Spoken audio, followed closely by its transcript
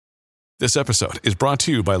This episode is brought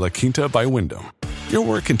to you by La Quinta by Wyndham. Your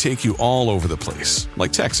work can take you all over the place,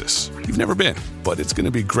 like Texas. You've never been, but it's going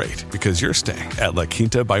to be great because you're staying at La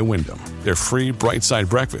Quinta by Wyndham. Their free Bright Side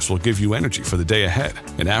breakfast will give you energy for the day ahead.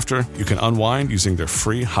 And after, you can unwind using their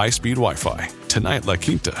free high-speed Wi-Fi. Tonight, La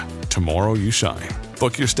Quinta. Tomorrow, you shine.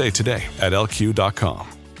 Book your stay today at lq.com.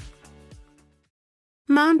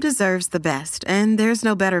 Mom deserves the best, and there's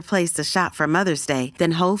no better place to shop for Mother's Day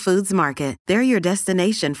than Whole Foods Market. They're your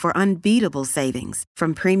destination for unbeatable savings,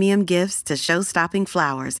 from premium gifts to show-stopping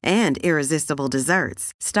flowers and irresistible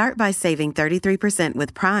desserts. Start by saving 33%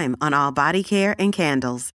 with Prime on all body care and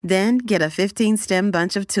candles. Then get a 15-stem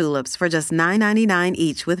bunch of tulips for just $9.99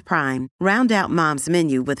 each with Prime. Round out Mom's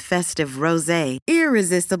menu with festive rosé,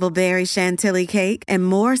 irresistible berry chantilly cake, and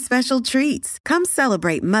more special treats. Come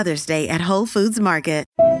celebrate Mother's Day at Whole Foods Market.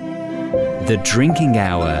 The Drinking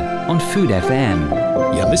Hour on Food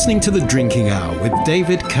FM. You're listening to The Drinking Hour with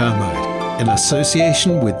David Kermode in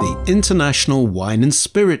association with the International Wine and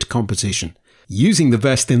Spirit Competition, using the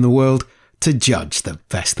best in the world to judge the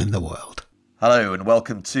best in the world. Hello and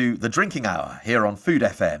welcome to The Drinking Hour here on Food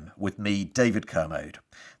FM with me, David Kermode.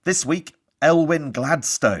 This week, Elwyn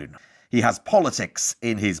Gladstone. He has politics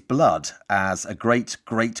in his blood as a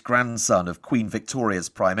great-great-grandson of Queen Victoria's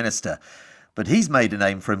Prime Minister. But he's made a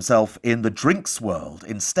name for himself in the drinks world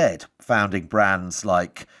instead, founding brands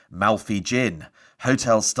like Malfi Gin,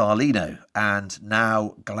 Hotel Starlino, and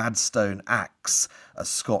now Gladstone Axe, a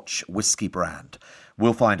Scotch whisky brand.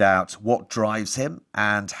 We'll find out what drives him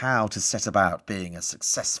and how to set about being a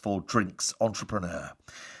successful drinks entrepreneur.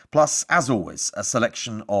 Plus, as always, a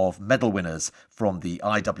selection of medal winners from the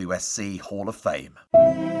IWSC Hall of Fame.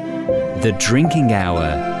 The Drinking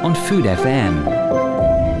Hour on Food FM.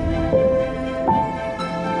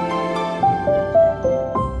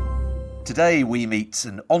 Today we meet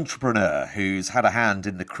an entrepreneur who's had a hand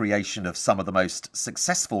in the creation of some of the most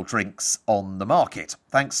successful drinks on the market,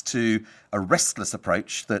 thanks to a restless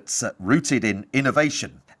approach that's rooted in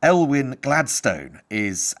innovation. Elwyn Gladstone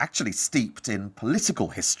is actually steeped in political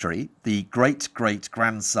history, the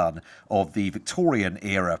great-great-grandson of the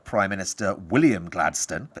Victorian-era Prime Minister William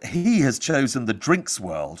Gladstone. He has chosen the drinks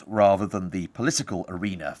world rather than the political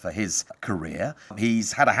arena for his career.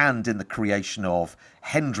 He's had a hand in the creation of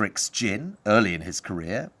Hendrick's Gin early in his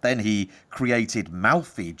career. Then he created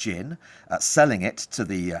Malfi Gin, selling it to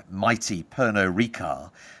the mighty Pernod Ricard.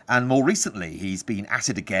 And more recently, he's been at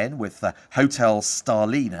it again with Hotel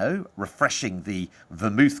Starlino, refreshing the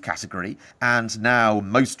vermouth category. And now,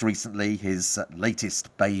 most recently, his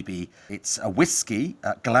latest baby, it's a whiskey,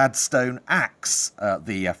 Gladstone Axe,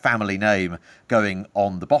 the family name going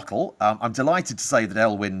on the bottle. I'm delighted to say that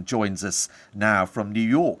Elwyn joins us now from New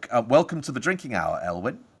York. Welcome to the Drinking Hour,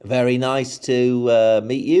 Elwyn. Very nice to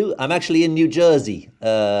meet you. I'm actually in New Jersey,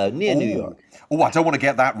 near New York. Oh, I don't want to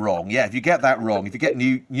get that wrong. Yeah, if you get that wrong, if you get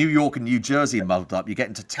New York and New Jersey muddled up, you get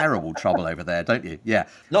into terrible trouble over there, don't you? Yeah.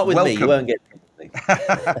 Not with me, you won't get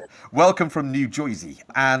anything. Welcome from New Jersey.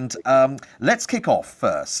 And let's kick off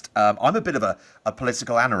first. I'm a bit of a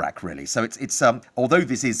political anorak, really. So it's although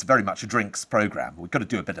this is very much a drinks programme, we've got to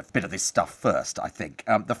do a bit of this stuff first, I think.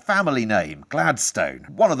 The family name, Gladstone,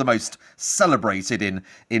 one of the most celebrated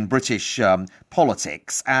in British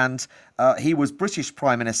politics. And he was British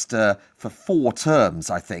Prime Minister for 4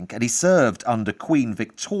 terms, I think, and he served under Queen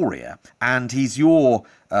Victoria, and he's your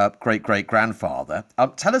great-great-grandfather.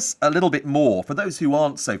 Tell us a little bit more, for those who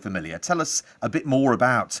aren't so familiar, tell us a bit more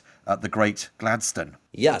about the great Gladstone.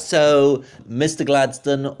 Yeah, so Mr.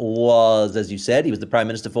 Gladstone was, as you said, he was the Prime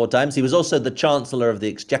Minister 4 times. He was also the Chancellor of the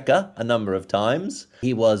Exchequer a number of times.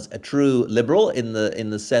 He was a true liberal in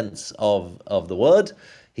the sense of the word.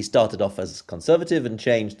 He started off as conservative and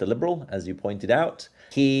changed to liberal, as you pointed out.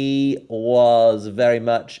 He was very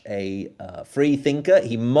much a free thinker.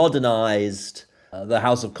 He modernized the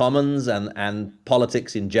House of Commons and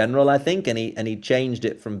politics in general, I think, and he changed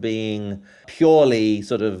it from being purely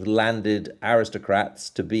sort of landed aristocrats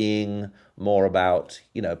to being more about,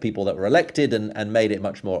 people that were elected and made it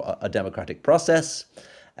much more a democratic process.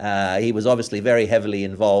 He was obviously very heavily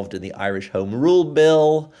involved in the Irish Home Rule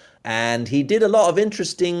Bill, and he did a lot of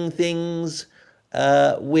interesting things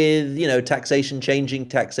with, taxation, changing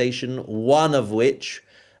taxation, one of which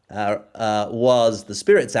was the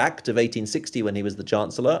Spirits Act of 1860 when he was the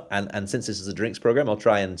Chancellor. And since this is a drinks program, I'll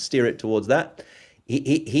try and steer it towards that.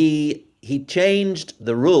 He changed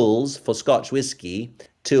the rules for Scotch whisky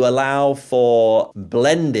to allow for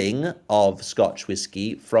blending of Scotch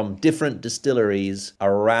whisky from different distilleries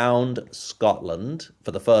around Scotland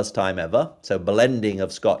for the first time ever. So blending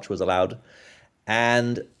of Scotch was allowed.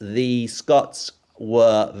 And the Scots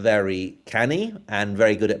were very canny and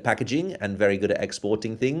very good at packaging and very good at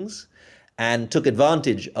exporting things, and took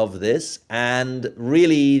advantage of this. And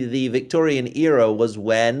really, the Victorian era was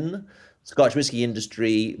when Scotch whisky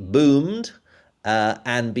industry boomed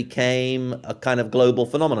and became a kind of global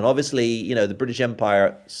phenomenon. Obviously, you know, the British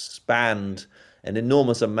Empire spanned an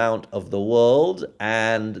enormous amount of the world,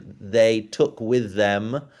 and they took with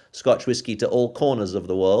them Scotch whisky to all corners of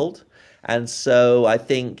the world. And so I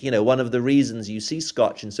think, you know, one of the reasons you see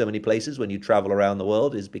Scotch in so many places when you travel around the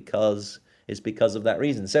world is because of that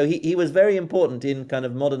reason. So he was very important in kind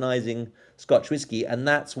of modernizing Scotch whisky, and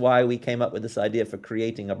that's why we came up with this idea for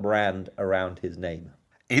creating a brand around his name.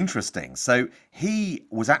 Interesting. So he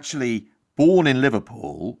was actually born in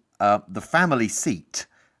Liverpool. The family seat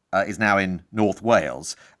is now in North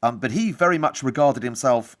Wales. But he very much regarded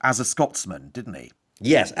himself as a Scotsman, didn't he?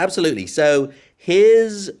 Yes, absolutely. So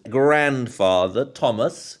his grandfather,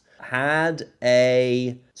 Thomas, had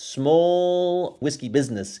a small whiskey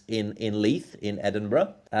business in Leith, in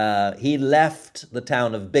Edinburgh. He left the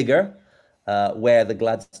town of Biggar, where the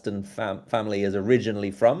Gladstone family is originally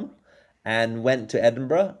from, and went to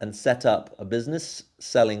Edinburgh and set up a business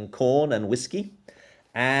selling corn and whiskey.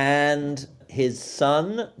 And his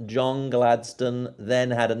son, John Gladstone, then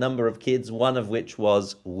had a number of kids, one of which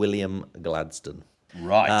was William Gladstone.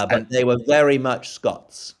 Right. But they were very much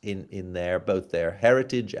Scots in their both their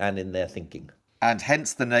heritage and in their thinking. And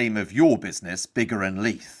hence the name of your business, Biggar and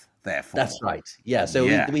Leith, therefore. That's right. Yeah. So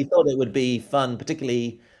Yeah. we thought it would be fun,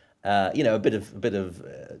 particularly, you know, a bit of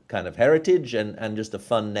kind of heritage and just a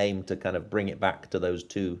fun name to kind of bring it back to those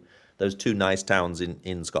two nice towns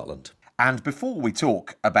in Scotland. And before we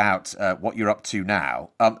talk about what you're up to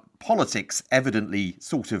now, politics evidently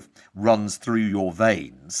sort of runs through your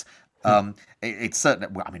veins. It's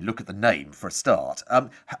certain. Well, I mean, look at the name for a start.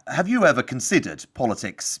 Have you ever considered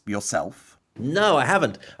politics yourself? No, I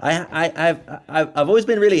haven't. I've always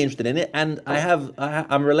been really interested in it, and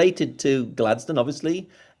I'm related to Gladstone, obviously,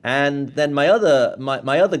 and then my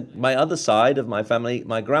other side of my family,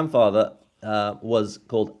 my grandfather was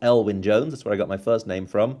called Elwyn Jones. That's where I got my first name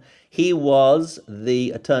from. He was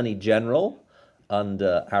the Attorney General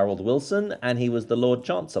under Harold Wilson, and he was the Lord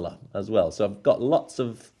Chancellor as well. So I've got lots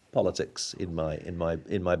of politics in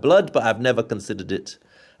my blood, but I've never considered it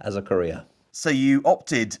as a career. So you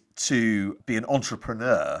opted to be an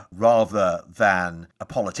entrepreneur rather than a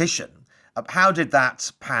politician. How did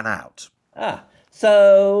that pan out?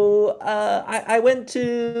 So I went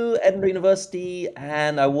to Edinburgh University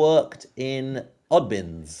and I worked in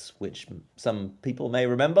Oddbins, which some people may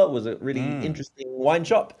remember was a really interesting wine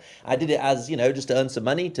shop. I did it as, you know, just to earn some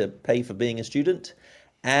money to pay for being a student.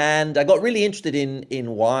 And I got really interested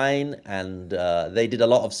in wine, and they did a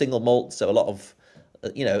lot of single malt, so a lot of,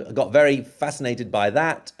 you know, I got very fascinated by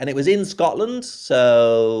that. And it was in Scotland,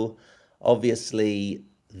 so obviously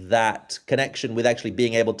that connection with actually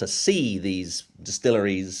being able to see these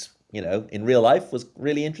distilleries, you know, in real life was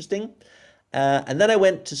really interesting. And then I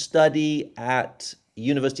went to study at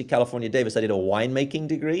University of California, Davis. I did a winemaking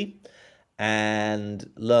degree and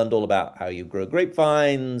learned all about how you grow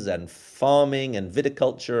grapevines and farming and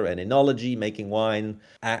viticulture and enology, making wine,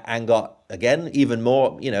 and got, again, even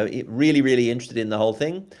more, you know, really, really interested in the whole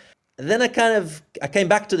thing. And then I came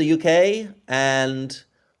back to the UK and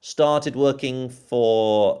started working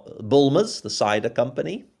for Bulmers, the cider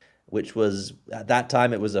company, which was, at that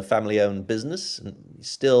time, it was a family-owned business and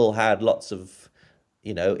still had lots of,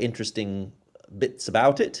 you know, interesting bits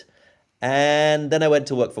about it. And then I went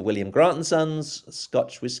to work for William Grant & Sons, a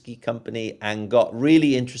Scotch whisky company, and got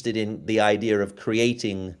really interested in the idea of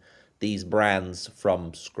creating these brands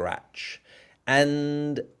from scratch.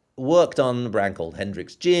 And worked on a brand called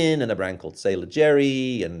Hendrick's Gin and a brand called Sailor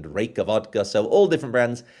Jerry and Reka Vodka, so all different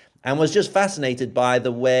brands, and was just fascinated by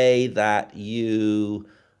the way that you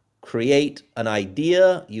create an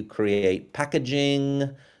idea, you create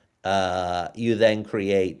packaging, you then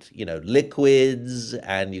create, you know, liquids,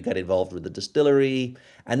 and you get involved with the distillery,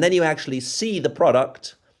 and then you actually see the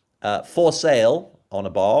product for sale on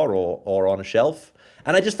a bar or on a shelf.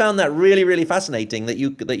 And I just found that really, really fascinating that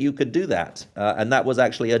you could do that, and that was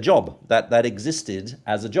actually a job that existed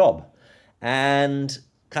as a job, and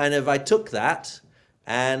kind of I took that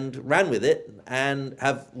and ran with it, and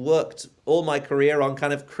have worked all my career on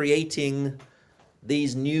kind of creating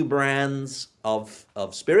these new brands of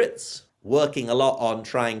spirits, working a lot on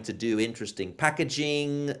trying to do interesting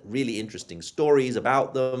packaging, really interesting stories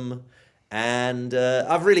about them, and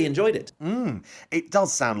I've really enjoyed it. It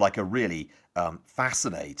does sound like a really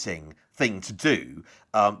fascinating thing to do.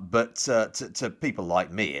 But to people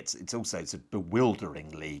like me, it's also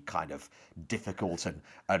bewilderingly kind of difficult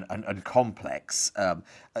and complex.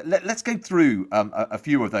 Let's go through a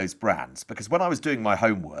few of those brands, because when I was doing my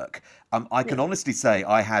homework, I can honestly say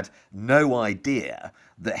I had no idea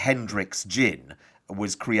that Hendrick's Gin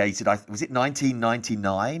was created. Was it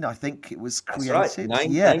 1999? I think it was created. That's right.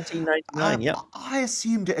 1999. Yeah. I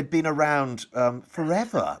assumed it had been around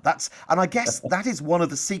forever. And I guess that is one of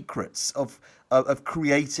the secrets of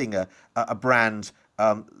creating a brand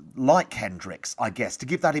like Hendrick's, I guess, to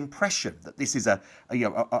give that impression that this is a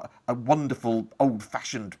wonderful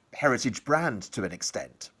old-fashioned heritage brand to an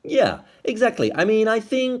extent. Yeah, exactly. I mean, I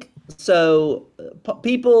think so.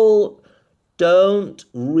 People don't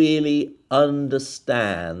really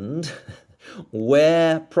understand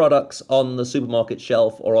where products on the supermarket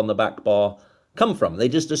shelf or on the back bar come from. They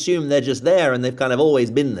just assume they're just there and they've kind of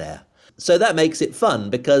always been there. So that makes it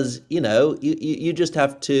fun because, you just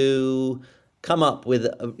have to come up with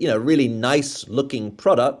a really nice looking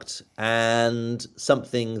product and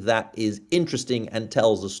something that is interesting and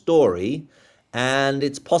tells a story. And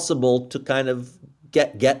it's possible to kind of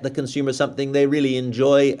get the consumer something they really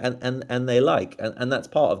enjoy and they like. And that's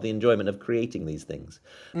part of the enjoyment of creating these things.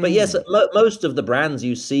 But yes, most of the brands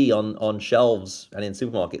you see on shelves and in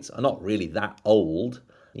supermarkets are not really that old,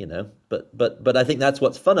 but I think that's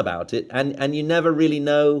what's fun about it. And you never really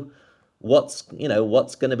know what's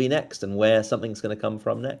going to be next and where something's going to come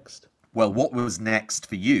from next. Well, what was next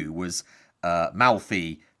for you was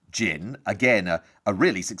Malfi Gin, again, a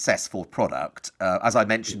really successful product. As I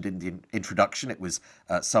mentioned in the introduction, it was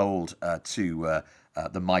sold to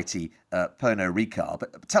the mighty Pernod Ricard.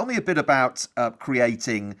 But tell me a bit about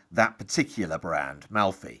creating that particular brand,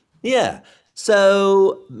 Malfi. Yeah.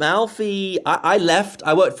 So Malfi,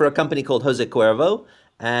 I worked for a company called Jose Cuervo,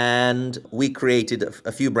 and we created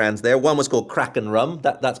a few brands there. One was called Kraken Rum.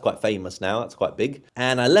 That's quite famous now. That's quite big.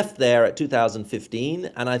 And I left there at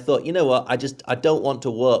 2015, and I thought, you know what? I don't want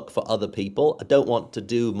to work for other people. I don't want to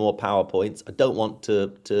do more PowerPoints. I don't want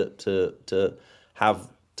to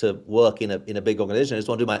have to work in a big organization. I just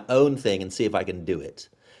want to do my own thing and see if I can do it.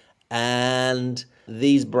 And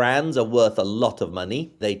these brands are worth a lot of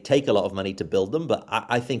money. They take a lot of money to build them, but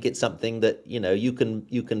I think it's something that, you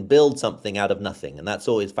can build something out of nothing. And that's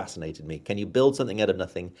always fascinated me. Can you build something out of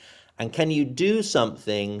nothing? And can you do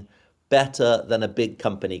something better than a big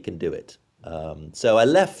company can do it? So I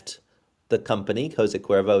left the company, Jose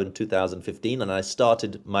Cuervo, in 2015, and I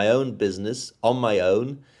started my own business on my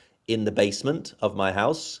own in the basement of my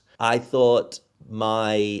house. I thought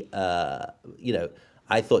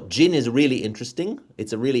I thought gin is really interesting.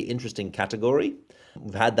 It's a really interesting category.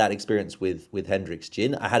 We've had that experience with Hendrick's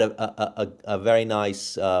Gin. I had a very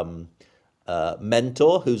nice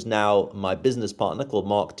mentor who's now my business partner called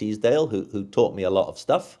Mark Teasdale, who taught me a lot of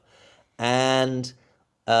stuff. And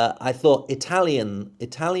I thought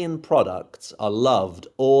Italian products are loved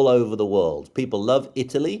all over the world. People love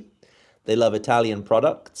Italy. They love Italian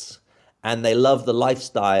products. And they love the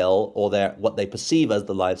lifestyle, or what they perceive as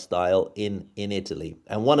the lifestyle in Italy.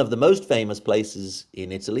 And one of the most famous places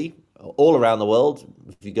in Italy, all around the world,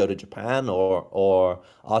 if you go to Japan or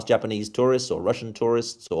ask Japanese tourists or Russian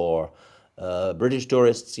tourists or British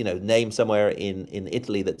tourists, name somewhere in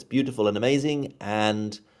Italy that's beautiful and amazing,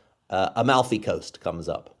 and Amalfi Coast comes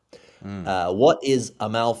up. What is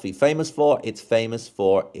Amalfi famous for? It's famous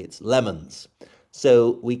for its lemons.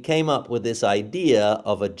 So we came up with this idea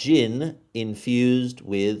of a gin infused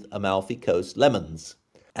with Amalfi Coast lemons.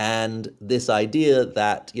 And this idea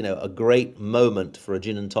that, a great moment for a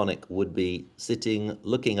gin and tonic would be sitting,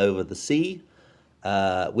 looking over the sea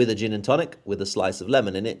with a gin and tonic with a slice of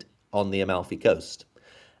lemon in it on the Amalfi Coast.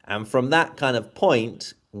 And from that kind of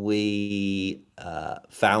point, we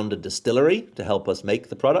found a distillery to help us make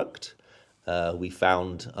the product. We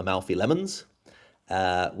found Amalfi lemons.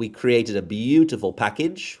 We created a beautiful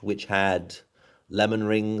package which had lemon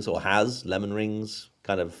rings, or has lemon rings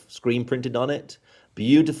kind of screen printed on it.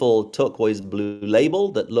 Beautiful turquoise blue label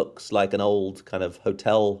that looks like an old kind of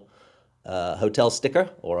hotel sticker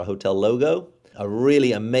or a hotel logo. A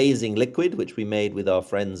really amazing liquid which we made with our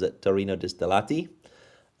friends at Torino Distillati,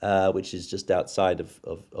 which is just outside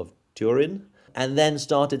of Turin, and then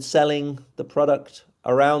started selling the product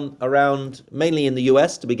around mainly in the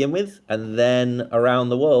US to begin with, and then around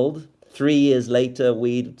the world. 3 years later,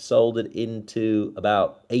 we'd sold it into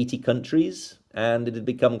about 80 countries, and it had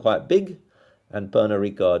become quite big, and Pernod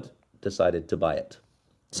Ricard decided to buy it.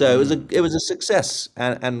 So it was a success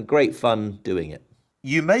and great fun doing it.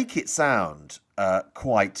 You make it sound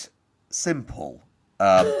quite simple,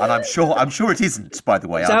 And I'm sure it isn't. By the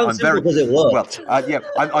way, Sounds simple because it works. Well, yeah,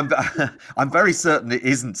 I'm very certain it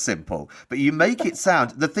isn't simple. But you make it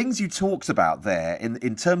sound, the things you talked about there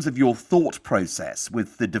in terms of your thought process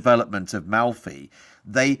with the development of Malfi,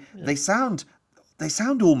 they sound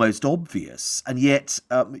almost obvious, and yet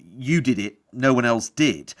you did it, no one else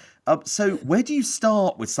did. So where do you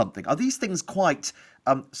start with something? Are these things quite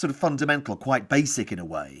sort of fundamental, quite basic in a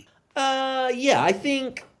way? Yeah, I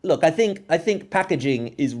think packaging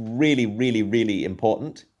is really, really, really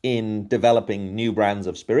important in developing new brands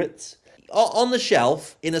of spirits. On the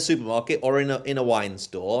shelf in a supermarket or in a wine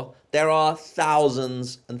store, there are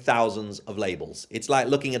thousands and thousands of labels. It's like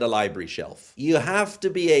looking at a library shelf. You have to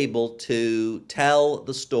be able to tell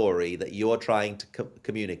the story that you're trying to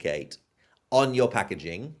communicate on your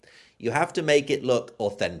packaging. You have to make it look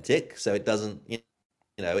authentic, so it doesn't,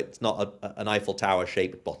 it's not an Eiffel Tower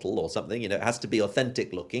shaped bottle or something. It has to be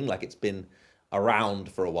authentic looking, like it's been around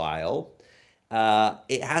for a while.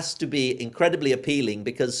 It has to be incredibly appealing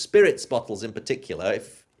because spirits bottles in particular,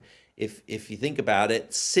 if you think about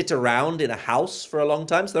it, sit around in a house for a long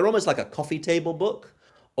time. So they're almost like a coffee table book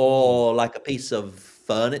or like a piece of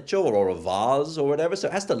furniture or a vase or whatever. So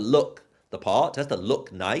it has to look the part, it has to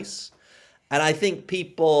look nice. And I think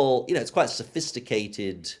people, it's quite a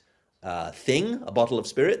sophisticated thing, a bottle of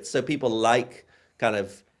spirits. So people like kind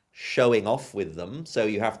of showing off with them. So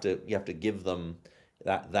you have to give them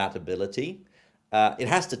that ability. It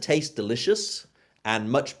has to taste delicious and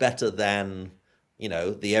much better than,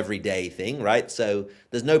 the everyday thing, right? So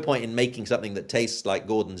there's no point in making something that tastes like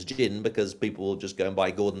Gordon's gin because people will just go and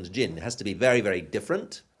buy Gordon's gin. It has to be very, very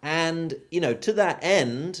different. And, to that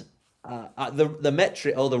end, the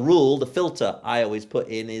metric or the rule, the filter I always put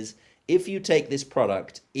in is if you take this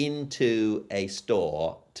product into a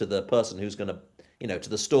store to the person who's going to, to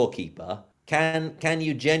the storekeeper, can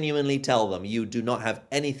you genuinely tell them you do not have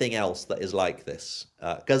anything else that is like this?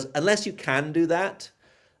 Because unless you can do that,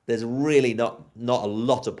 there's really not a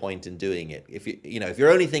lot of point in doing it. If if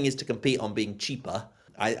your only thing is to compete on being cheaper,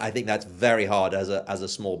 I think that's very hard as a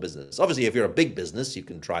small business. Obviously, if you're a big business, you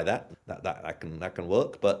can try that. That can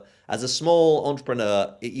work. But as a small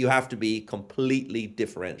entrepreneur, you have to be completely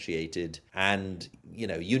differentiated. And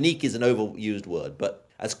unique is an overused word, but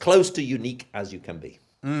as close to unique as you can be.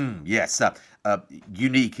 Yes,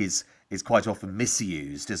 unique is quite often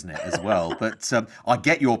misused, isn't it, as well? But I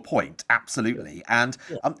get your point, absolutely. And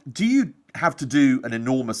do you have to do an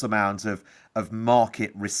enormous amount of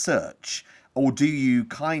market research, or do you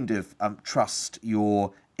kind of trust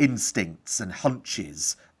your instincts and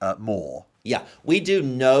hunches more? Yeah, we do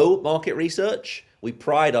no market research. We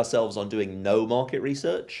pride ourselves on doing no market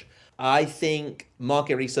research. I think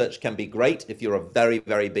market research can be great if you're a very,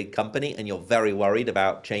 very big company and you're very worried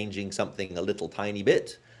about changing something a little tiny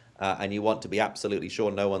bit and you want to be absolutely sure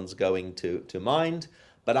no one's going to mind.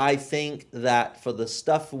 But I think that for the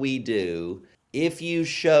stuff we do, if you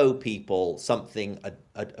show people something,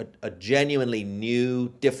 a genuinely new,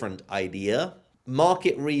 different idea,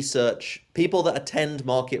 market research, people that attend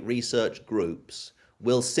market research groups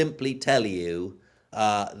will simply tell you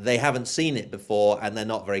they haven't seen it before and they're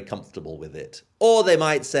not very comfortable with it. Or they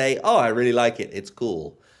might say, oh, I really like it, it's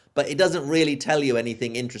cool. But it doesn't really tell you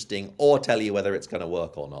anything interesting or tell you whether it's going to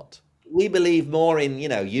work or not. We believe more in,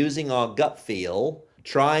 using our gut feel,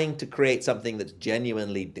 trying to create something that's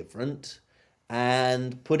genuinely different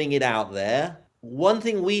and putting it out there. One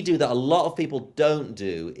thing we do that a lot of people don't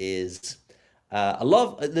do is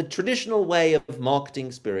the traditional way of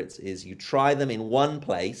marketing spirits is you try them in one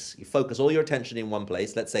place, you focus all your attention in one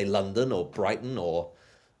place, let's say London or Brighton or,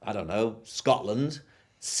 I don't know, Scotland,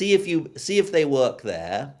 see if they work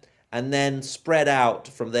there, and then spread out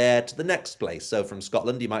from there to the next place. So from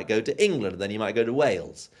Scotland, you might go to England, then you might go to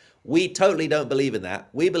Wales. We totally don't believe in that.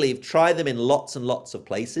 We believe try them in lots and lots of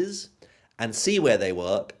places and see where they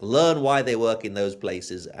work, learn why they work in those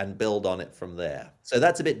places, and build on it from there. So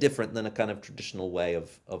that's a bit different than a kind of traditional way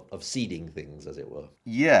of seeding things, as it were.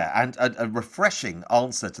 Yeah, and a refreshing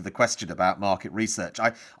answer to the question about market research.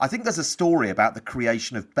 I think there's a story about the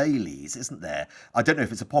creation of Baileys, isn't there? I don't know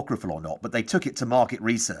if it's apocryphal or not, but they took it to market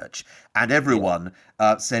research, and everyone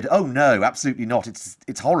said, oh no, absolutely not,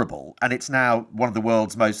 it's horrible, and it's now one of the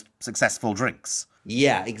world's most successful drinks.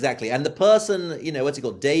 Yeah, exactly. And the person, what's he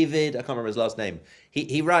called? David, I can't remember his last name.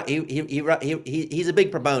 He's a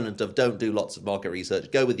big proponent of don't do lots of market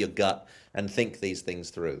research. Go with your gut and think these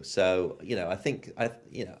things through. So, I think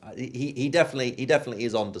he definitely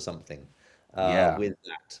is onto something with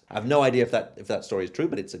that. I have no idea if that story is true,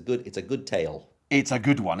 but it's a good tale. It's a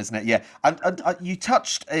good one, isn't it? Yeah. And you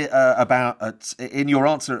touched about in your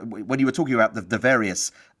answer when you were talking about the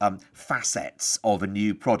various facets of a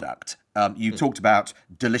new product. You talked about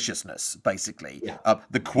deliciousness, basically, Yeah.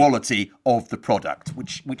 the quality of the product,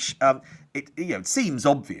 which it seems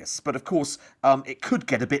obvious, but of course it could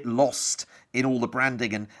get a bit lost in all the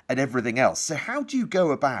branding and everything else. So how do you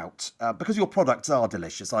go about, because your products are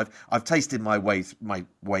delicious, I've tasted my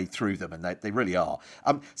way through them, and they really are.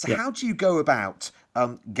 So how do you go about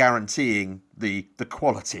guaranteeing the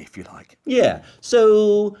quality, if you like? Yeah,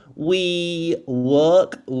 so we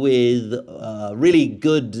work with really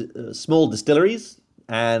good small distilleries,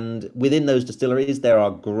 and within those distilleries, there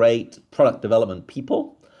are great product development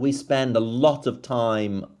people. We spend a lot of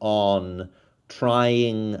time on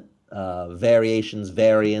trying variations,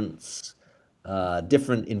 variants,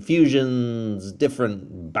 different infusions,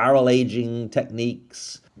 different barrel aging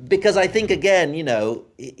techniques. Because I think, again,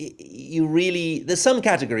 you really, there's some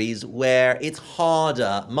categories where it's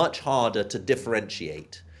much harder to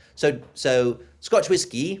differentiate. So Scotch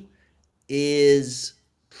whiskey is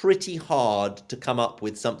pretty hard to come up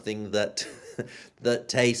with something that that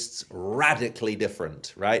tastes radically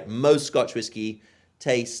different, right? Most Scotch whiskey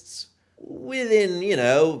tastes within,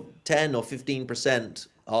 10 or 15%,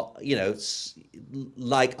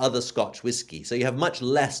 like other Scotch whiskey. So you have much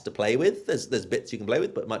less to play with. There's bits you can play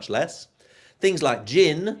with, but much less. Things like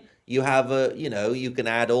gin, you have you can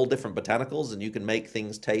add all different botanicals and you can make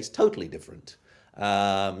things taste totally different.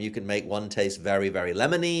 You can make one taste very, very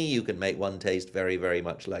lemony. You can make one taste very, very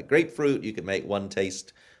much like grapefruit. You can make one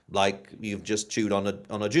taste like you've just chewed on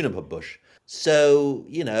a juniper bush. So,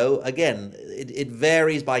 again, it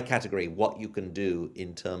varies by category what you can do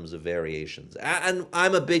in terms of variations. And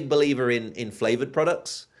I'm a big believer in flavored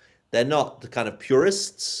products. They're not the kind of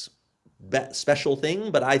purists special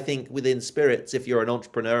thing, but I think within spirits, if you're an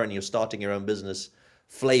entrepreneur and you're starting your own business,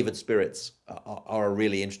 flavored spirits are a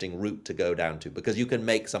really interesting route to go down to, because you can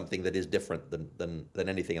make something that is different than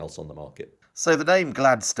anything else on the market. So the name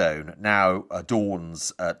Gladstone now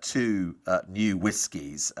adorns two new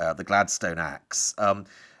whiskies, the Gladstone Axe.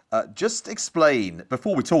 Just explain,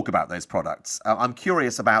 before we talk about those products, I'm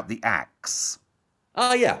curious about the axe.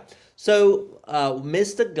 Yeah. So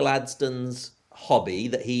Mr. Gladstone's hobby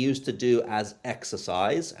that he used to do as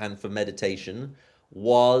exercise and for meditation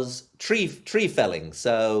was tree felling.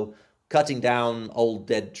 So cutting down old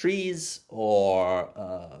dead trees, or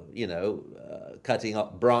cutting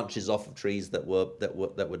up branches off of trees that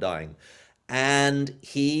were dying. And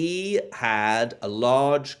he had a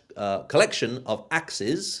large collection of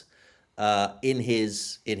axes in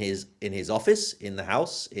his office in the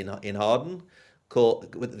house in Harden.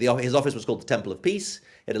 His office was called the Temple of Peace.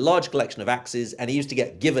 He had a large collection of axes, and he used to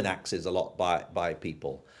get given axes a lot by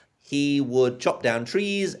people. He would chop down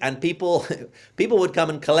trees, and people would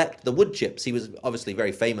come and collect the wood chips. He was obviously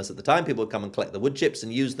very famous at the time. People would come and collect the wood chips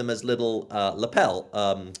and use them as little lapel,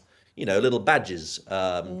 little badges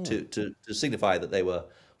to signify that they were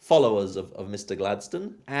followers of Mr.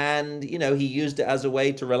 Gladstone. And, he used it as a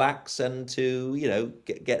way to relax and to,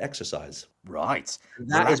 get exercise. Right.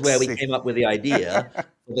 That is where we came up with the idea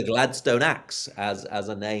for the Gladstone Axe as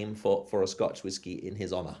a name for a Scotch whiskey in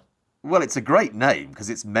his honour. Well, it's a great name because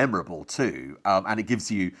it's memorable too, and it gives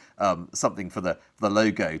you something for the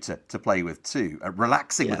logo to play with too.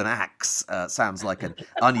 Relaxing with an axe sounds like an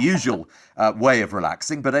unusual way of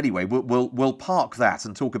relaxing, but anyway, we'll park that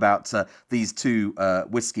and talk about these two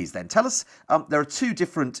whiskies then. Tell us, there are two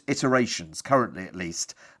different iterations currently, at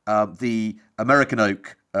least, the American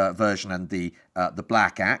Oak version and the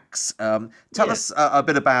Black Axe. Tell us a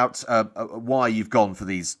bit about why you've gone for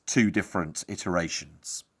these two different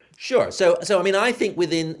iterations. Sure. So I mean, I think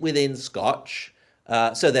within Scotch,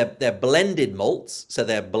 so they're blended malts. So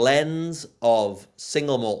they're blends of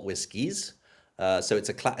single malt whiskies. So it's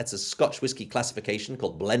a Scotch whiskey classification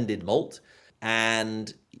called blended malt,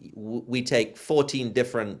 and we take 14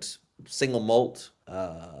 different single malt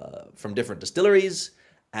from different distilleries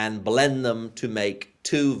and blend them to make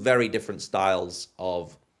two very different styles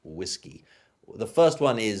of whiskey. The first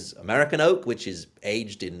one is American Oak, which is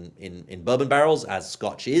aged in bourbon barrels, as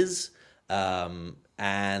Scotch is, and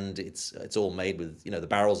it's all made with, the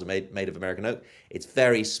barrels are made of American Oak. It's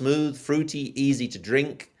very smooth, fruity, easy to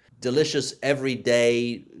drink, delicious every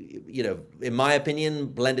day. In my opinion,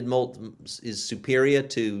 blended malt is superior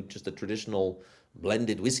to just a traditional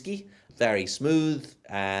blended whiskey. Very smooth,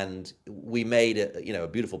 and we made a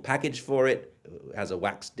beautiful package for it. It has a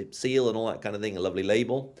wax dip seal and all that kind of thing, a lovely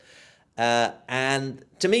label. And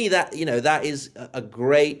to me, that is a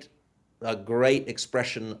great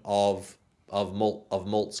expression of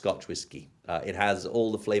malt Scotch whiskey. It has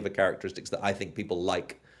all the flavor characteristics that I think people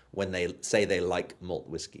like when they say they like malt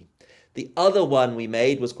whiskey. The other one we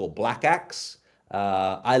made was called Black Axe,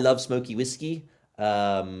 I love smoky whiskey.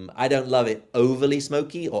 I don't love it overly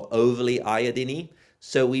smoky or overly iodine-y.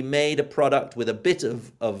 So we made a product with a bit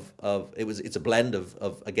of it's a blend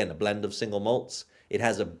of again, a blend of single malts. It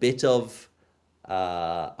has a bit of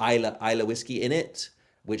Islay whiskey in it,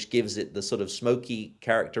 which gives it the sort of smoky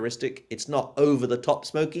characteristic. It's not over the top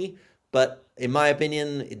smoky, but in my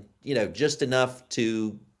opinion, just enough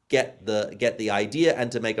to get the idea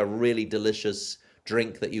and to make a really delicious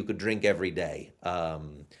drink that you could drink every day.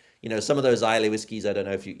 Some of those Islay whiskeys, I don't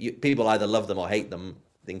know if people either love them or hate them.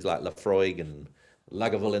 Things like Lafroig and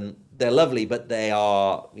Lagavulin, they're lovely, but they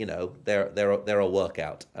are, they're a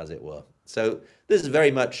workout, as it were. So this is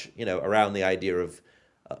very much, around the idea of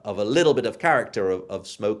a little bit of character of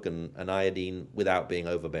smoke and iodine without being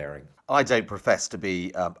overbearing. I don't profess to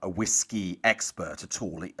be a whiskey expert at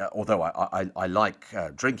all, although I like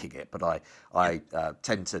drinking it, but I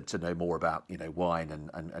tend to know more about wine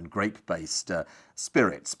and grape-based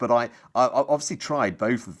spirits. But I obviously tried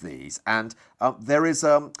both of these, and there is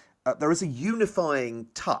a unifying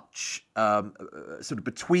touch sort of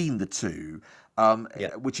between the two,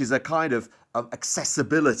 which is a kind of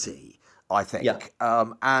accessibility, I think. Yeah.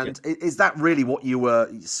 Is that really what you were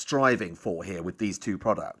striving for here with these two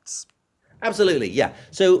products? Absolutely, yeah.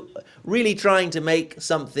 So really trying to make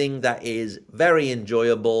something that is very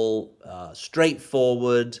enjoyable,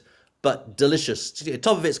 straightforward, but delicious,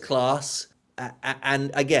 top of its class. And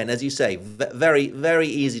again, as you say, very, very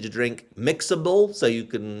easy to drink, mixable, so you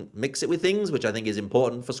can mix it with things, which I think is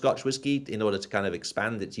important for Scotch whisky in order to kind of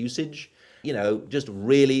expand its usage. Just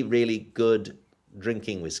really, really good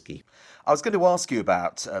drinking whisky. I was going to ask you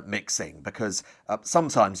about mixing, because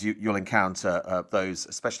sometimes you'll encounter those,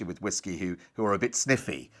 especially with whiskey, who are a bit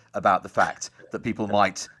sniffy about the fact that people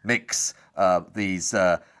might mix these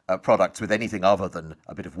products with anything other than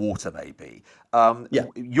a bit of water, maybe.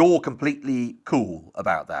 You're completely cool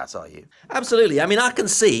about that, are you? Absolutely. I mean, I can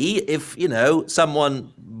see if,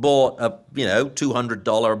 someone bought a,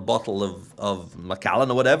 $200 bottle of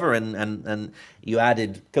Macallan or whatever, and you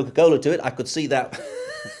added Coca-Cola to it, I could see that.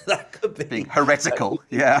 That could be being heretical,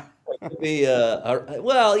 yeah. Could be,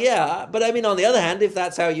 well, yeah, but I mean, on the other hand, if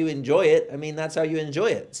that's how you enjoy it, I mean, that's how you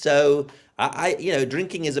enjoy it. So,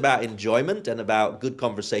 drinking is about enjoyment and about good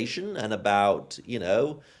conversation and about,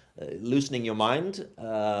 loosening your mind.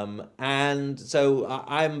 And so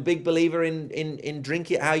I'm a big believer in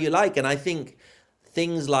drink it how you like. And I think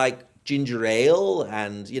things like ginger ale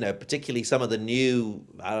and, particularly some of the new,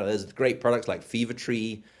 there's great products like Fever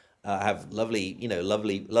Tree, have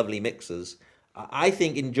lovely mixers. I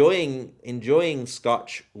think enjoying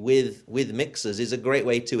Scotch with mixers is a great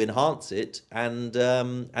way to enhance it and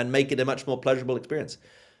make it a much more pleasurable experience.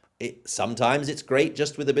 Sometimes it's great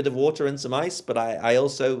just with a bit of water and some ice, but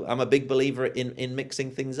I'm a big believer in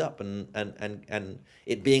mixing things up and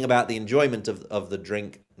it being about the enjoyment of the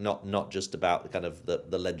drink, not just about the kind of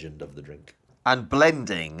the legend of the drink. And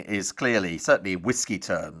blending is clearly, certainly in whiskey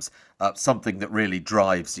terms, something that really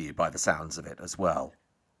drives you by the sounds of it as well.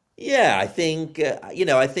 Yeah, I think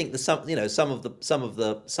I think some of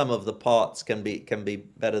the parts can be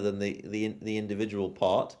better than the individual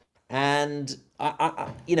part. And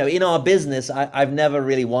in our business, I've never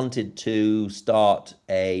really wanted to start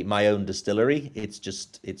my own distillery. It's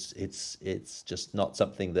just not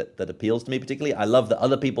something that appeals to me particularly. I love that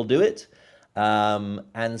other people do it,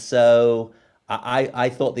 and so I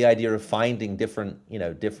thought the idea of finding different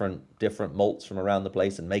malts from around the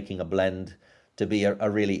place and making a blend to be a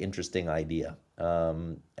really interesting idea.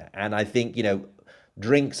 And I think,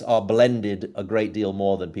 drinks are blended a great deal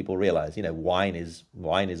more than people realize. Wine is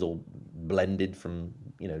all blended from,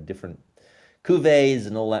 different cuvées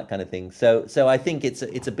and all that kind of thing. So I think it's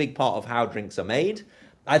a big part of how drinks are made.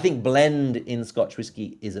 I think blend in Scotch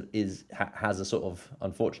whisky has a sort of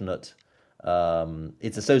unfortunate,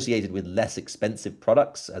 it's associated with less expensive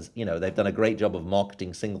products. As they've done a great job of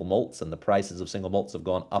marketing single malts, and the prices of single malts have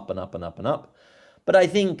gone up and up and up and up. But I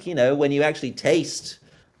think, when you actually taste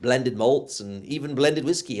blended malts and even blended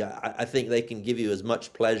whiskey, I think they can give you as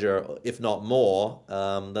much pleasure, if not more,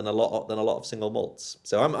 than a lot of single malts.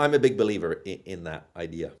 So I'm a big believer in that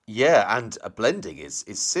idea. Yeah, and blending is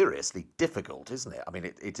seriously difficult, isn't it? I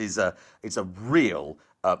mean, it's a real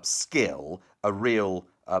skill, a real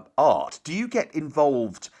art. Do you get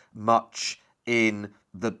involved much in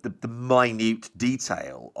the minute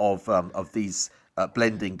detail of these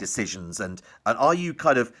blending decisions, and are you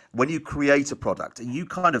kind of, when you create a product, are you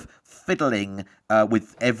kind of fiddling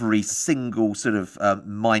with every single sort of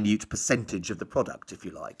minute percentage of the product, if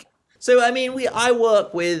you like? So I mean, I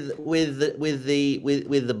work with the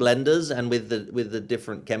blenders and with the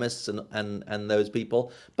different chemists and those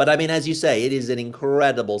people. But I mean, as you say, it is an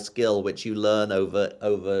incredible skill which you learn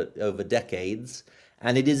over decades,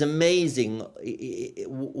 and it is amazing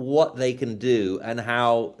what they can do and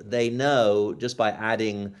how they know just by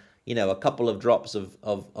adding, a couple of drops of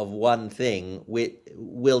one thing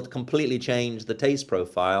will completely change the taste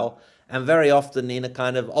profile, and very often in a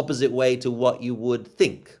kind of opposite way to what you would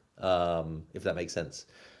think, if that makes sense.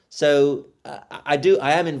 So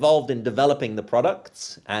I am involved in developing the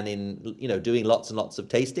products and in doing lots and lots of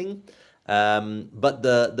tasting, but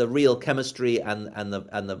the real chemistry and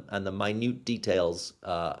the minute details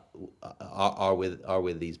are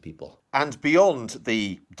with these people. And beyond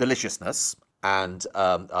the deliciousness, and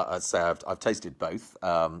I'd say I've tasted both.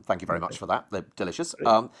 Thank you very much for that. They're delicious.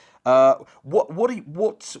 What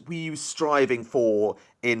were you striving for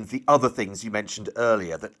in the other things you mentioned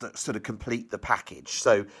earlier that sort of complete the package?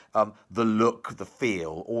 So the look, the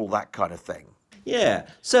feel, all that kind of thing. Yeah.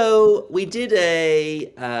 So we did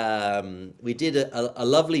a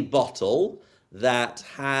lovely bottle that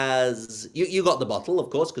has you got the bottle, of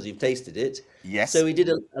course, because you've tasted it. Yes. So we did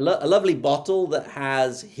a lovely bottle that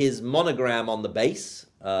has his monogram on the base,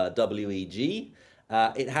 WEG.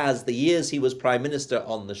 It has the years he was Prime Minister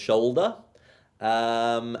on the shoulder.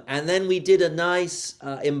 And then we did a nice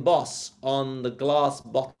emboss on the glass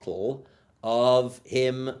bottle of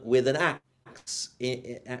him with an axe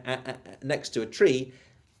next to a tree,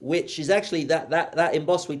 which is actually that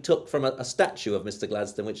emboss we took from a statue of Mr.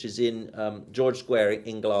 Gladstone, which is in George Square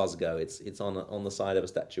in Glasgow. It's on the side of a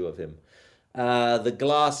statue of him. The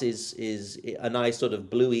glass is a nice sort of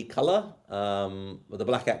bluey colour. The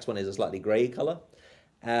black axe one is a slightly grey colour.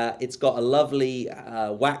 It's got a lovely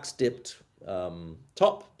wax dipped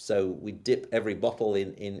top, so we dip every bottle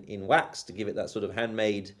in wax to give it that sort of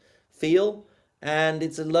handmade feel. And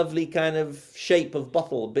it's a lovely kind of shape of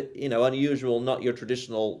bottle, a bit unusual, not your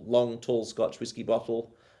traditional long, tall Scotch whiskey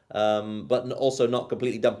bottle, but also not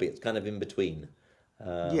completely dumpy. It's kind of in between.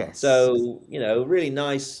 Yes. So really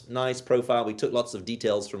nice profile. We took lots of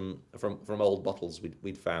details from old bottles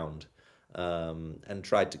we'd found, and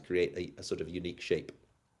tried to create a sort of unique shape.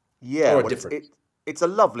 Yeah, or different. It's a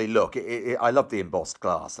lovely look. I love the embossed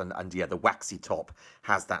glass, and yeah, the waxy top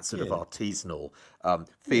has that sort of artisanal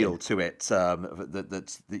feel to it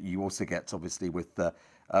that you also get obviously with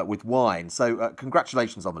wine. So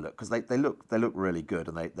congratulations on the look, because they look really good,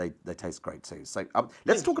 and they taste great too. So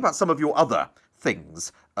let's talk about some of your other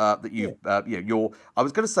things that you've I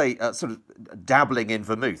was going to say sort of dabbling in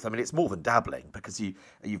vermouth. I mean, it's more than dabbling, because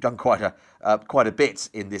you've done quite a bit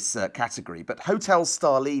in this category. But Hotel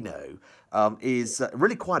Starlino is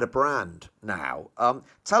really quite a brand now.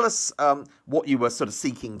 Tell us what you were sort of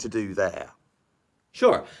seeking to do there.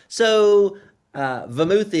 Sure. So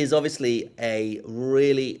vermouth is obviously a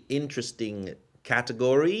really interesting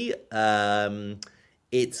category.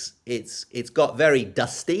 It's got very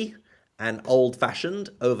dusty and old-fashioned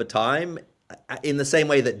over time, in the same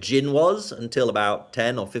way that gin was until about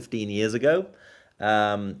 10 or 15 years ago.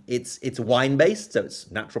 It's wine-based, so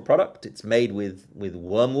it's natural product. It's made with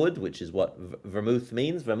wormwood, which is what vermouth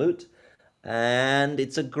means, vermouth. And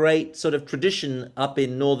it's a great sort of tradition up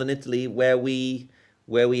in northern Italy, where we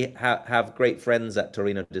have great friends at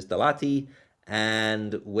Torino Distillati,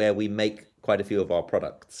 and where we make quite a few of our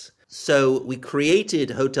products. So we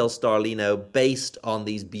created Hotel Starlino based on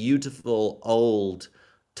these beautiful old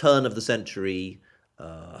turn-of-the-century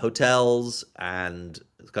hotels and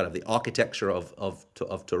kind of the architecture of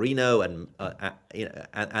Torino and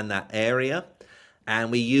that area. And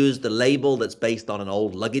we used the label that's based on an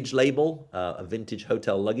old luggage label, a vintage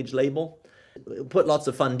hotel luggage label. We put lots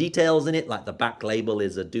of fun details in it, like the back label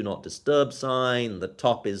is a do not disturb sign, the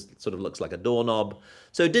top is sort of looks like a doorknob.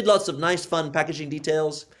 So did lots of nice fun packaging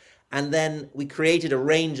details. And then we created a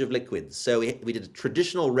range of liquids. So we did a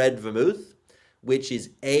traditional red vermouth, which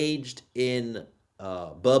is aged in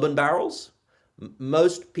bourbon barrels.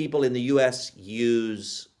 Most people in the US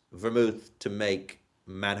use vermouth to make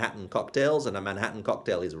Manhattan cocktails, and a Manhattan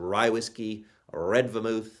cocktail is rye whiskey, red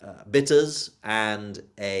vermouth, bitters, and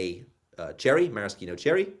a cherry, maraschino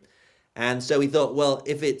cherry. And so we thought, well,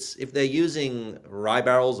 if they're using rye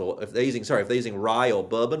barrels, or if they're using rye or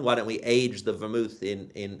bourbon, why don't we age the vermouth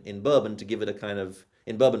in bourbon to give it a kind of,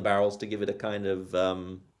 in bourbon barrels to give it a kind of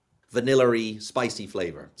vanilla-y, spicy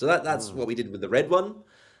flavor. So that's what we did with the red one.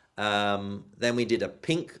 Then we did a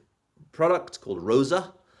pink product called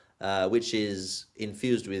Rosa, which is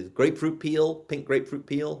infused with grapefruit peel, pink grapefruit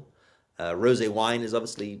peel. Rosé wine is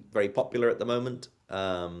obviously very popular at the moment.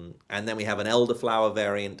 And then we have an elderflower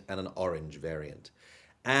variant and an orange variant.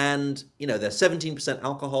 And, they're 17%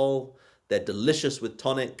 alcohol. They're delicious with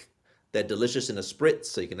tonic. They're delicious in a spritz,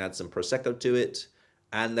 so you can add some Prosecco to it.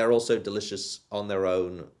 And they're also delicious on their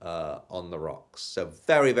own on the rocks. So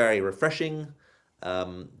very, very refreshing.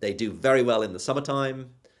 They do very well in the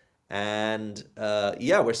summertime. And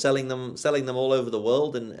we're selling them all over the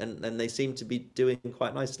world, and they seem to be doing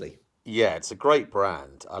quite nicely. Yeah, it's a great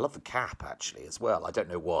brand. I love the cap actually as well. I don't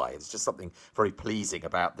know why. It's just something very pleasing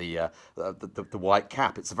about the white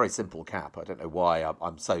cap. It's a very simple cap. I don't know why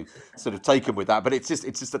I'm so sort of taken with that. But it's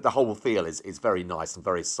just that the whole feel is very nice and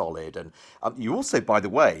very solid. And you also, by the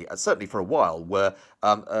way, certainly for a while, were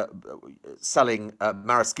selling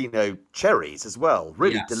maraschino cherries as well.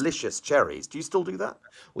 Really delicious cherries. Do you still do that?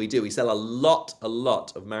 We do. We sell a lot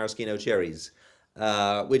of maraschino cherries,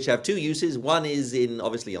 which have two uses. One is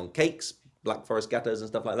obviously on cakes, Black Forest gatos and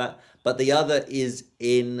stuff like that. But the other is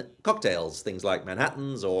in cocktails, things like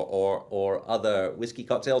Manhattans or other whiskey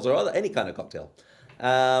cocktails or any kind of cocktail.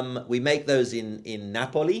 We make those in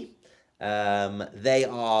Napoli. They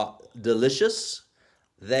are delicious.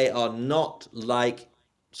 They are not like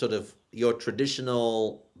sort of your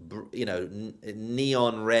traditional,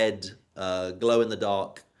 neon red, glow in the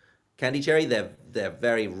dark candy cherry. They're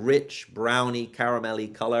very rich, browny,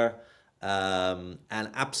 caramelly color, and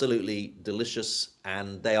absolutely delicious.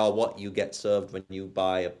 And they are what you get served when you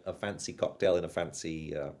buy a fancy cocktail in a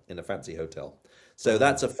fancy hotel. So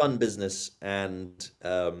that's a fun business, and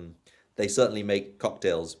they certainly make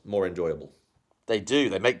cocktails more enjoyable. They do.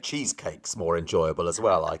 They make cheesecakes more enjoyable as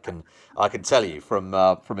well. I can tell you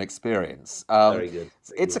from experience. Very good.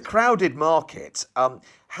 It's a crowded market.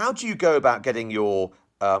 How do you go about getting your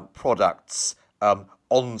products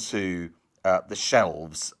onto the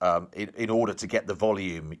shelves in order to get the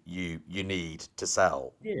volume you need to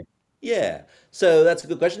sell? Yeah. So that's a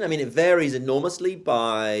good question. I mean, it varies enormously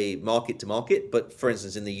by market to market. But for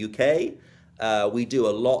instance, in the UK, we do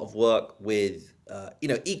a lot of work with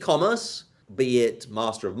e-commerce, be it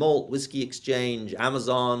Master of Malt, Whiskey Exchange,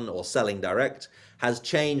 Amazon, or selling direct, has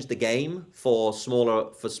changed the game for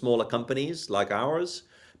smaller companies like ours,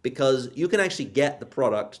 because you can actually get the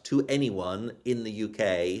product to anyone in the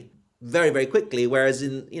UK very, very quickly. Whereas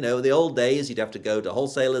in the old days, you'd have to go to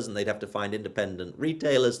wholesalers and they'd have to find independent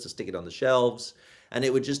retailers to stick it on the shelves, and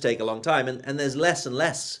it would just take a long time. And there's less and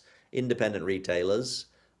less independent retailers.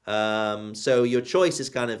 So your choice is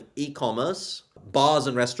kind of e-commerce, bars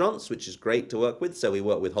and restaurants, which is great to work with. So we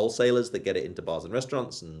work with wholesalers that get it into bars and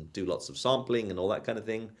restaurants and do lots of sampling and all that kind of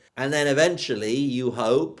thing. And then eventually you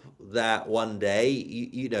hope that one day,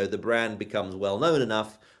 the brand becomes well known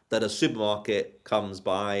enough that a supermarket comes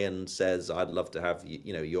by and says, I'd love to have,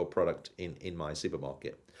 your product in my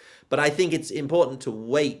supermarket. But I think it's important to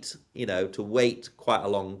wait quite a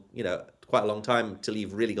long time till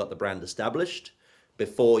you've really got the brand established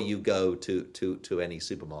before you go to any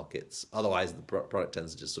supermarkets. Otherwise, the product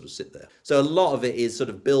tends to just sort of sit there. So a lot of it is sort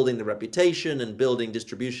of building the reputation and building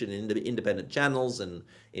distribution in independent channels and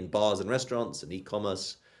in bars and restaurants and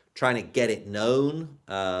e-commerce, trying to get it known,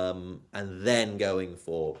 and then going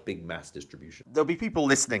for big mass distribution. There'll be people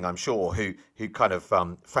listening, I'm sure, who kind of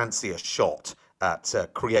fancy a shot at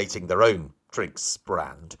creating their own drinks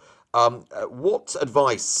brand. What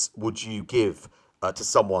advice would you give to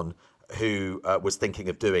someone who was thinking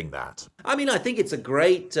of doing that? I mean, I think it's a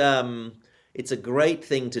great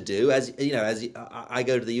thing to do. As I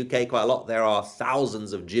go to the UK quite a lot. There are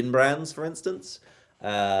thousands of gin brands, for instance,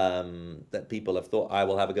 that people have thought, I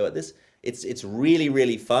will have a go at this. It's really,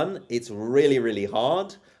 really fun. It's really, really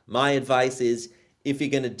hard. My advice is, if you're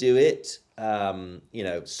going to do it,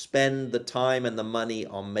 spend the time and the money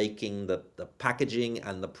on making the packaging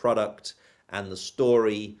and the product and the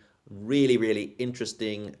story really, really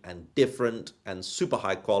interesting and different and super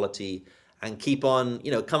high quality, and keep on,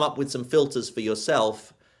 come up with some filters for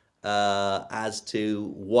yourself as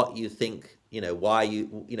to what you think, why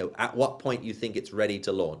at what point you think it's ready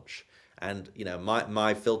to launch. And,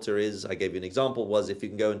 my filter is, I gave you an example, was if you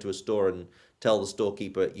can go into a store and tell the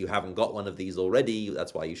storekeeper you haven't got one of these already,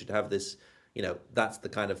 that's why you should have this. That's the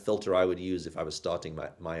kind of filter I would use if I was starting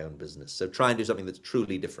my own business. So try and do something that's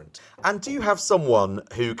truly different. And do you have someone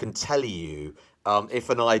who can tell you if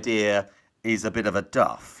an idea is a bit of a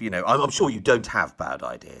duff? I'm sure you don't have bad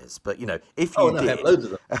ideas, but if you did, I have loads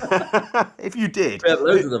of them. if you did, we have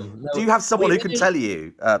loads of them. Do you have someone who can tell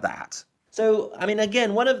you that? So, I mean,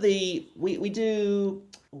 again, one of the we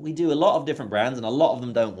do a lot of different brands, and a lot of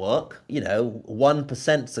them don't work.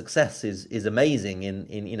 1% success is amazing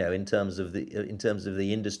in terms of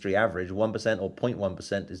the industry average. 1% or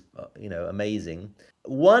 0.1% is amazing.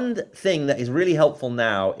 One thing that is really helpful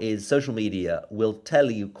now is social media will tell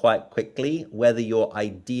you quite quickly whether your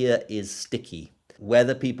idea is sticky,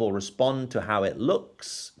 whether people respond to how it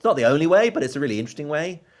looks. It's not the only way, but it's a really interesting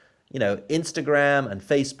way. Instagram and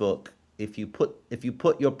Facebook, if you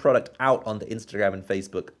put your product out onto Instagram and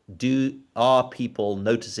Facebook, are people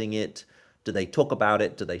noticing it? Do they talk about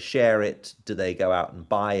it? Do they share it? Do they go out and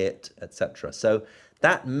buy it, etc.? So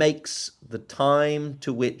that makes the time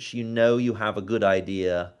to which you have a good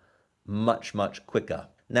idea much, much quicker.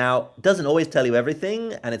 Now, it doesn't always tell you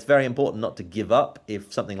everything, and it's very important not to give up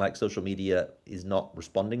if something like social media is not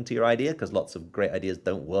responding to your idea, because lots of great ideas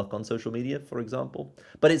don't work on social media, for example.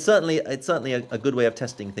 But it's certainly a good way of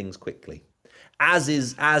testing things quickly, as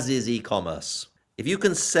is e-commerce. If you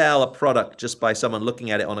can sell a product just by someone looking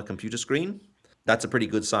at it on a computer screen, that's a pretty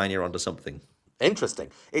good sign you're onto something. Interesting.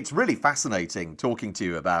 It's really fascinating talking to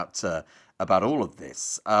you about all of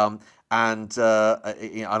this. And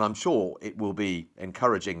I'm sure it will be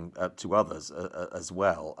encouraging to others as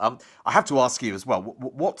well. I have to ask you as well.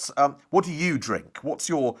 What do you drink? What's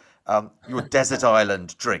your desert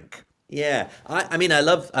island drink? Yeah,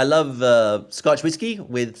 I love Scotch whiskey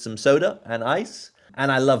with some soda and ice,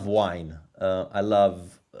 and I love wine. I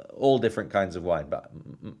love all different kinds of wine, but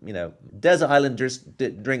desert island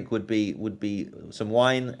drink would be some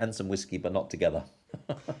wine and some whiskey, but not together.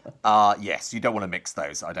 Yes, you don't want to mix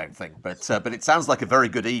those, I don't think. But it sounds like a very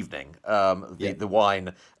good evening. The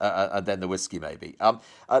wine and then the whiskey, maybe.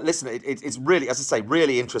 Listen, it's really, as I say,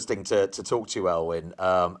 really interesting to talk to you, Elwyn.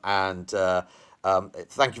 And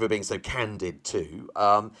thank you for being so candid too.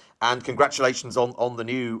 And congratulations on the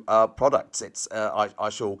new products. It's I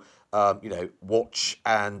shall watch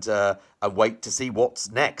and wait to see what's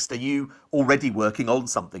next. Are you already working on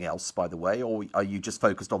something else, by the way, or are you just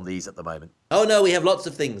focused on these at the moment? Oh no, we have lots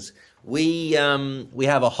of things. We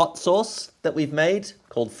have a hot sauce that we've made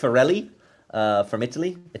called Forelli from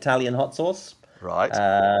Italy, Italian hot sauce. Right.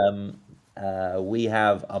 We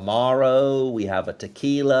have Amaro, we have a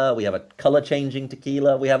tequila, we have a color changing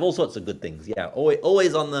tequila. We have all sorts of good things. Yeah,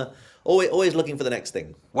 always looking for the next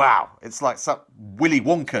thing. Wow, it's like some Willy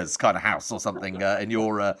Wonka's kind of house or something in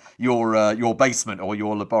your basement or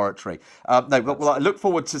your laboratory. Well, I look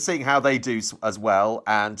forward to seeing how they do as well,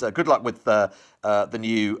 and good luck with the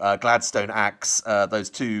new Gladstone Axe. Those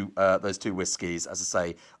two whiskies. As I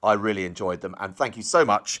say, I really enjoyed them, and thank you so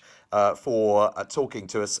much for talking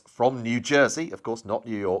to us from New Jersey, of course, not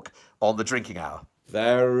New York, on the Drinking Hour.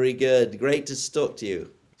 Very good. Great to talk to you.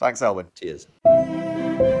 Thanks, Elwyn. Cheers.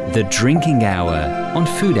 The Drinking Hour on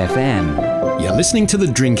Food FM. You're listening to The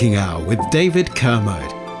Drinking Hour with David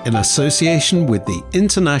Kermode in association with the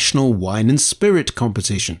International Wine and Spirit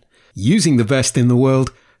Competition, using the best in the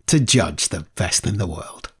world to judge the best in the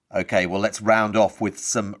world. Okay, well, let's round off with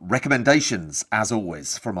some recommendations, as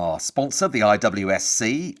always, from our sponsor, the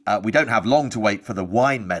IWSC. We don't have long to wait for the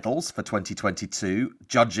wine medals for 2022.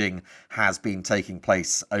 Judging has been taking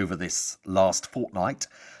place over this last fortnight.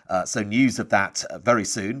 So news of that very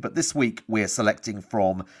soon. But this week we're selecting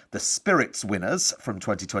from the Spirits winners from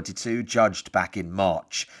 2022, judged back in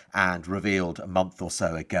March and revealed a month or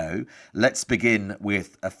so ago. Let's begin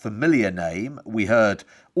with a familiar name. We heard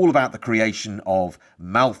all about the creation of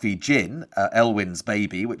Malfi Gin, Elwyn's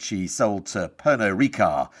baby, which he sold to Pernod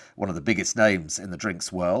Ricard, one of the biggest names in the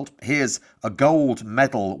drinks world. Here's a gold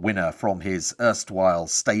medal winner from his erstwhile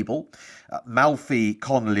stable. Malfi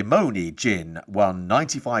con Limoni Gin won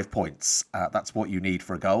 95 points. That's what you need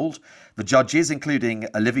for a gold. The judges, including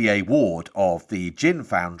Olivier Ward of the Gin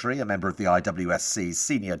Foundry, a member of the IWSC's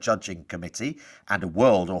senior judging committee and a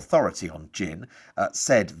world authority on gin,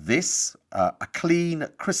 said this: a clean,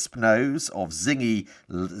 crisp nose of zingy,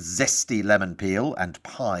 zesty lemon peel and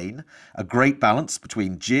pine, a great balance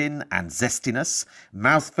between gin and zestiness,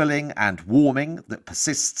 mouth-filling and warming that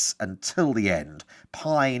persists until the end,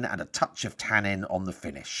 pine and a touch of tannin on the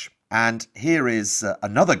finish. And here is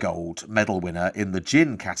another gold medal winner in the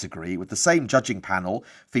gin category, with the same judging panel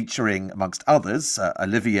featuring, amongst others,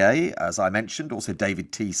 Olivier, as I mentioned, also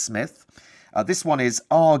David T. Smith. This one is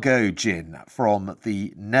Argo Gin from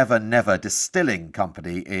the Never Never Distilling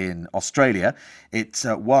Company in Australia. It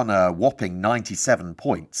won a whopping 97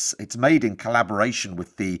 points. It's made in collaboration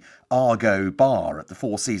with the Argo Bar at the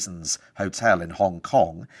Four Seasons Hotel in Hong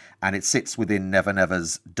Kong, and it sits within Never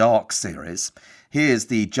Never's Dark series. Here's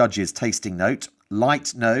the judge's tasting note.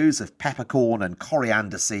 light nose of peppercorn and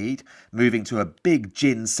coriander seed, moving to a big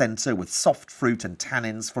gin centre with soft fruit and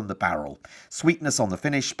tannins from the barrel. Sweetness on the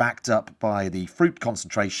finish backed up by the fruit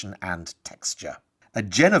concentration and texture. A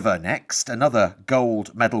Geneva next, another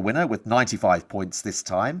gold medal winner with 95 points this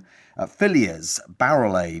time. Filia's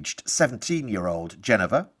barrel-aged 17-year-old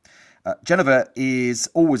Geneva. Geneva is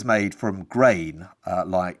always made from grain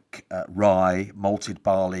like rye, malted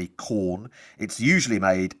barley, corn. It's usually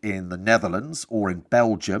made in the Netherlands or in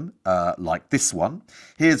Belgium, like this one.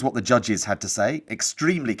 Here's what the judges had to say.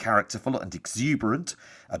 Extremely characterful and exuberant,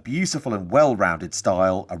 a beautiful and well-rounded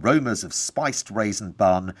style, aromas of spiced raisin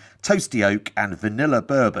bun, toasty oak and vanilla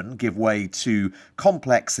bourbon give way to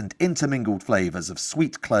complex and intermingled flavours of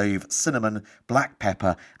sweet clove, cinnamon, black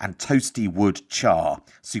pepper and toasty wood char.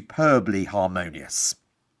 Superbly harmonious.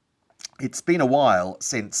 It's been a while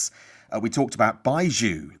since we talked about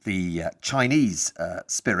Baijiu, the Chinese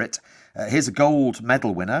spirit. Here's a gold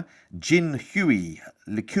medal winner, Jin Hui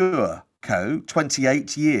Liqueur Co.,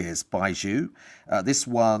 28 years Baijiu. This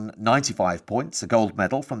won 95 points, a gold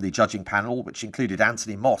medal from the judging panel, which included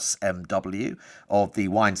Anthony Moss, MW, of the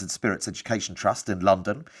Wines and Spirits Education Trust in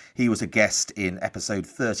London. He was a guest in episode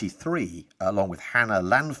 33, along with Hannah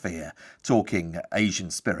Lanfear, talking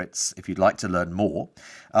Asian spirits, if you'd like to learn more.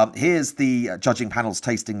 Here's the judging panel's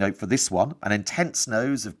tasting note for this one. An intense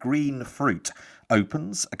nose of green fruit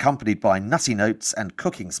opens, accompanied by nutty notes and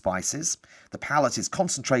cooking spices. The palate is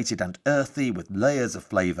concentrated and earthy with layers of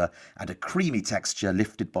flavour and a creamy texture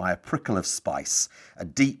lifted by a prickle of spice. A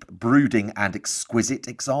deep, brooding and exquisite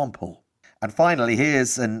example. And finally,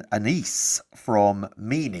 here's an anise from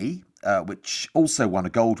Meany, which also won a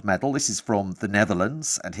gold medal. This is from the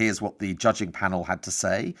Netherlands, and here's what the judging panel had to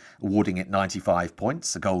say, awarding it 95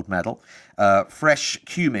 points, a gold medal. Fresh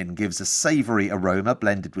cumin gives a savoury aroma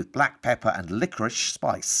blended with black pepper and licorice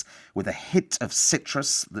spice, with a hint of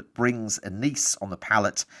citrus that brings anise on the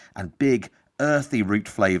palate and big, earthy root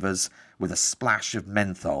flavours with a splash of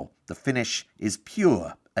menthol. The finish is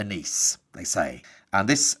pure anise, they say. And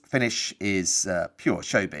this finish is pure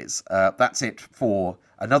showbiz. That's it for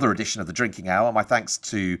another edition of The Drinking Hour. My thanks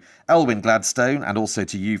to Elwyn Gladstone and also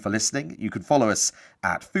to you for listening. You can follow us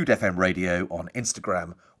at Food FM Radio on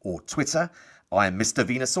Instagram or Twitter. I am Mr.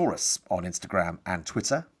 Venusaurus on Instagram and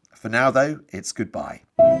Twitter. For now, though, it's goodbye.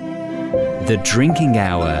 The Drinking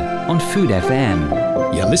Hour on Food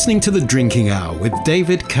FM. You're listening to The Drinking Hour with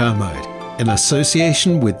David Kermode in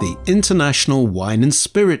association with the International Wine and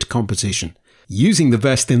Spirit Competition, using the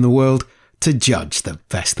best in the world to judge the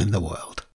best in the world.